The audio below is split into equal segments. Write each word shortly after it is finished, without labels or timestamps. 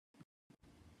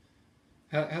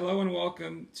Hello and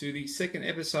welcome to the second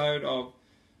episode of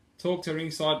Talk to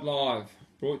Ringside Live,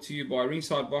 brought to you by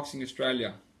Ringside Boxing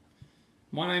Australia.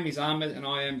 My name is Ahmad and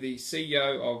I am the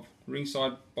CEO of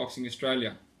Ringside Boxing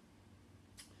Australia.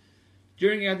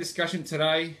 During our discussion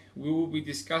today, we will be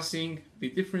discussing the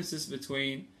differences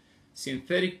between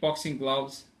synthetic boxing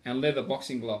gloves and leather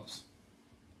boxing gloves.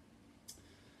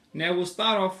 Now we'll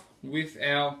start off with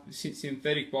our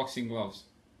synthetic boxing gloves.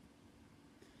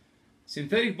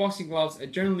 Synthetic boxing gloves are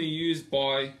generally used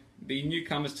by the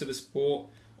newcomers to the sport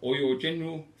or your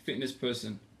general fitness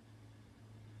person.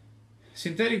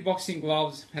 Synthetic boxing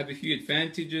gloves have a few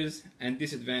advantages and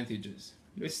disadvantages.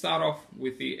 Let's start off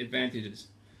with the advantages.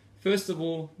 First of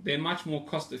all, they're much more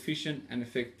cost efficient and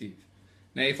effective.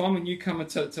 Now, if I'm a newcomer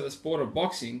to the sport of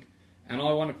boxing and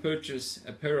I want to purchase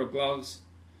a pair of gloves,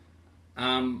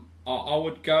 I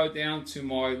would go down to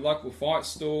my local fight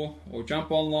store or jump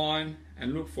online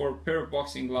and look for a pair of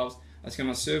boxing gloves that's going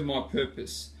to serve my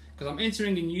purpose, because I'm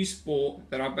entering a new sport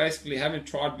that I basically haven't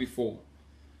tried before.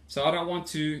 So I don't want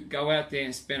to go out there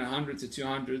and spend $100 to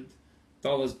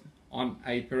 $200 on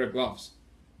a pair of gloves.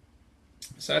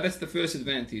 So that's the first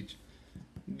advantage.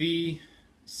 The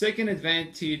second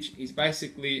advantage is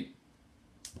basically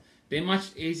they're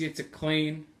much easier to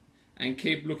clean and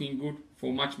keep looking good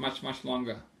for much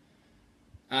longer.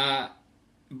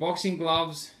 Boxing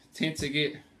gloves tend to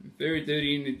get very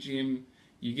dirty in the gym.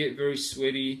 You get very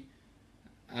sweaty.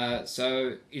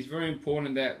 So it's very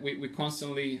important that we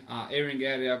constantly are airing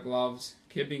out our gloves,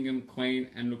 keeping them clean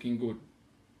and looking good.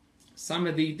 Some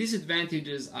of the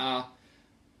disadvantages are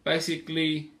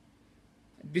basically,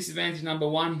 disadvantage number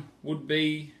one would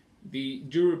be the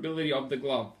durability of the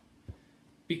glove.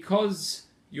 Because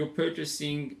you're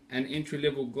purchasing an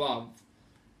entry-level glove,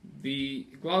 the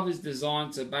glove is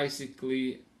designed to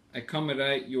basically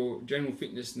accommodate your general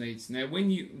fitness needs. Now, when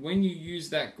you use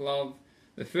that glove,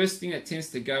 the first thing that tends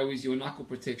to go is your knuckle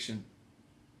protection.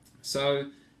 So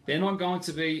they're not going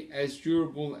to be as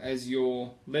durable as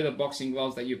your leather boxing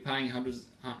gloves that you're paying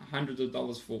hundreds of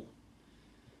dollars for.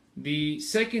 The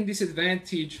second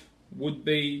disadvantage would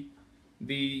be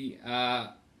the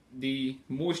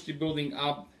moisture building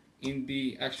up in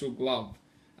the actual glove.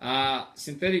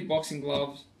 Synthetic boxing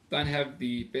gloves don't have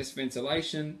the best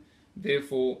ventilation,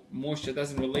 therefore moisture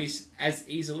doesn't release as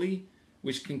easily,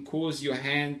 which can cause your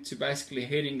hand to basically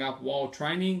heating up while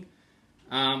training,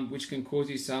 which can cause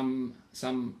you some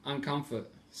uncomfort.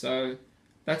 So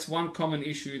that's one common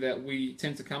issue that we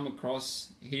tend to come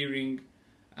across hearing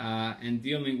and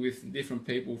dealing with different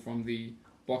people from the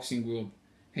boxing world,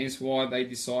 hence why they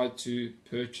decide to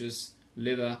purchase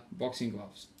leather boxing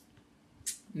gloves.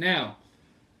 Now,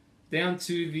 down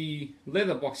to the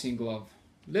leather boxing glove.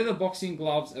 Leather boxing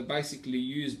gloves are basically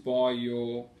used by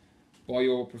your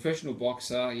professional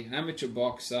boxer, your amateur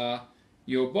boxer,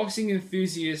 your boxing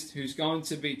enthusiast who's going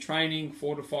to be training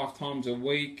 4 to 5 times a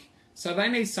week. So they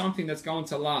need something that's going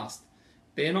to last.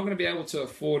 They're not going to be able to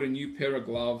afford a new pair of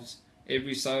gloves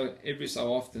every so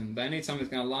often. They need something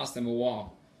that's going to last them a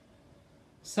while.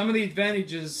 Some of the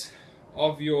advantages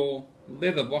of your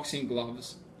leather boxing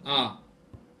gloves are,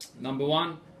 number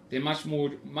one, they're much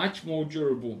more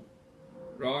durable,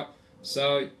 right?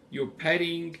 So your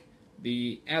padding,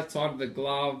 the outside of the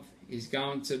glove it's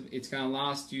going to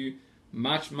last you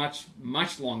much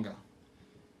longer.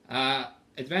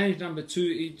 Advantage number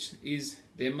two is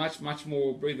they're much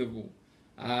more breathable.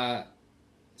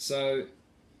 So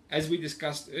as we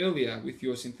discussed earlier with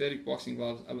your synthetic boxing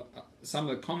gloves, some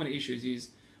of the common issues is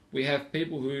we have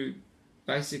people who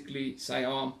basically say,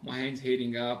 oh, my hand's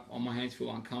heating up, or my hands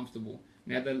feel uncomfortable.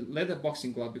 Now the leather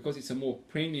boxing glove, because it's a more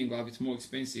premium glove, it's more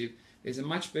expensive, there's a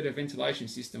much better ventilation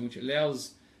system which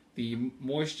allows the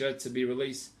moisture to be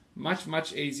released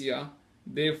much easier,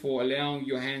 therefore allowing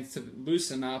your hands to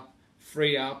loosen up,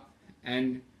 free up,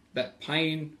 and that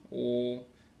pain or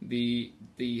the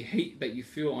heat that you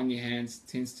feel on your hands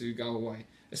tends to go away.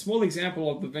 A small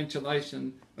example of the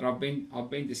ventilation that I've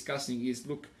been discussing is,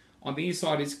 look, on the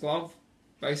inside of this glove,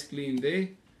 basically in there,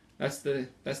 that's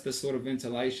the sort of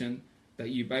ventilation that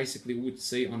you basically would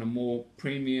see on a more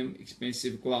premium,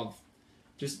 expensive glove.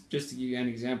 Just to give you an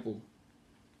example.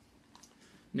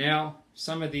 Now,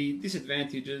 some of the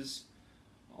disadvantages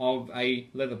of a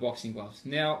leather boxing glove.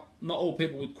 Now, not all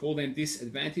people would call them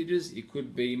disadvantages. It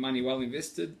could be money well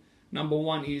invested. Number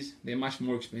one is they're much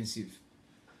more expensive.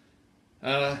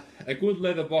 A good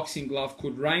leather boxing glove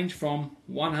could range from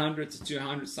 $100 to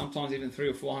 $200, sometimes even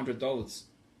 $300 or $400,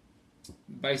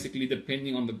 basically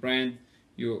depending on the brand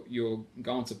you're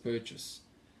going to purchase.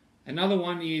 Another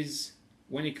one is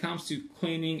when it comes to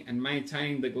cleaning and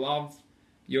maintaining the glove,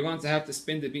 you're going to have to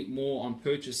spend a bit more on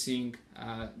purchasing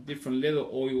different leather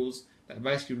oils that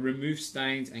basically remove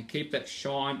stains and keep that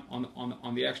shine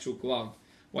on the actual glove.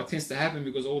 What tends to happen,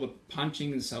 because all the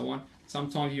punching and so on,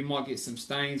 sometimes you might get some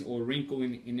stains or wrinkle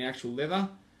in the actual leather.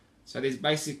 So there's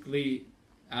basically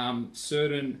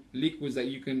certain liquids that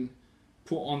you can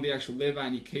put on the actual leather,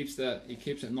 and it keeps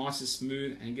it nice and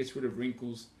smooth and gets rid of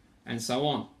wrinkles and so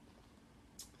on.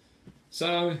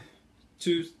 So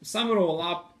to sum it all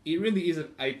up, it really is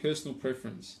a personal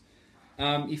preference.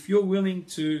 If you're willing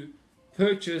to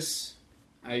purchase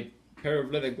a pair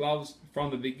of leather gloves from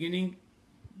the beginning,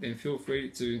 then feel free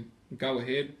to go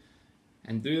ahead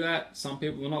and do that. Some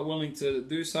people are not willing to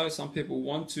do so. Some people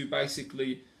want to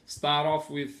basically start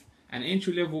off with an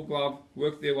entry-level glove,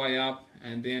 work their way up,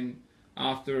 and then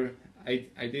after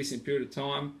a decent period of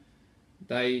time,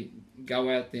 they go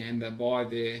out there and they buy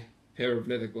their pair of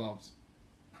leather gloves.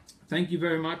 Thank you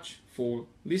very much for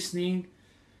listening.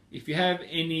 If you have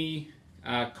any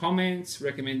comments,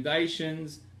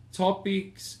 recommendations,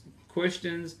 topics,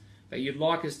 questions that you'd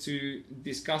like us to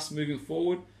discuss moving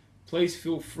forward, please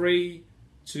feel free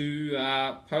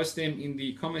to post them in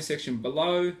the comment section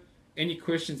below. Any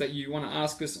questions that you want to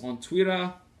ask us on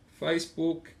Twitter,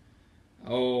 Facebook,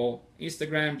 or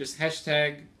Instagram, just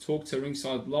hashtag Talk to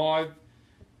Ringside Live.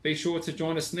 Be sure to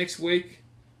join us next week,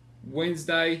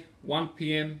 Wednesday, 1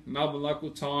 p.m. Melbourne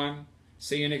local time.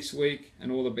 See you next week,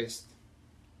 and all the best.